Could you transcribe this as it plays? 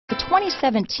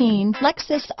2017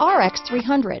 Lexus RX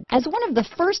 300. As one of the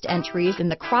first entries in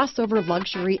the crossover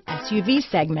luxury SUV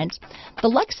segment, the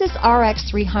Lexus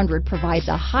RX 300 provides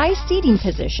a high seating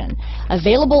position,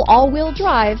 available all-wheel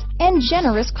drive, and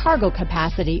generous cargo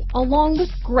capacity, along with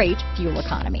great fuel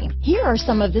economy. Here are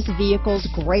some of this vehicle's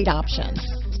great options: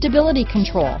 stability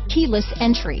control, keyless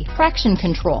entry, traction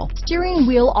control, steering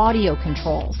wheel audio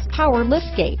controls, power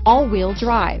liftgate, all-wheel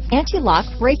drive, anti-lock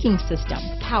braking system,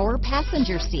 power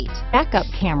passenger seat, backup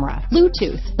camera,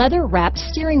 Bluetooth, leather-wrapped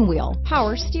steering wheel,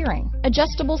 power steering,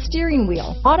 adjustable steering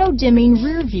wheel, auto-dimming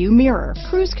rear-view mirror,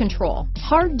 cruise control,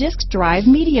 hard disk drive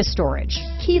media storage,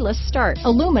 keyless start,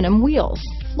 aluminum wheels,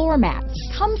 floor mats.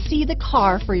 Come see the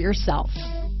car for yourself.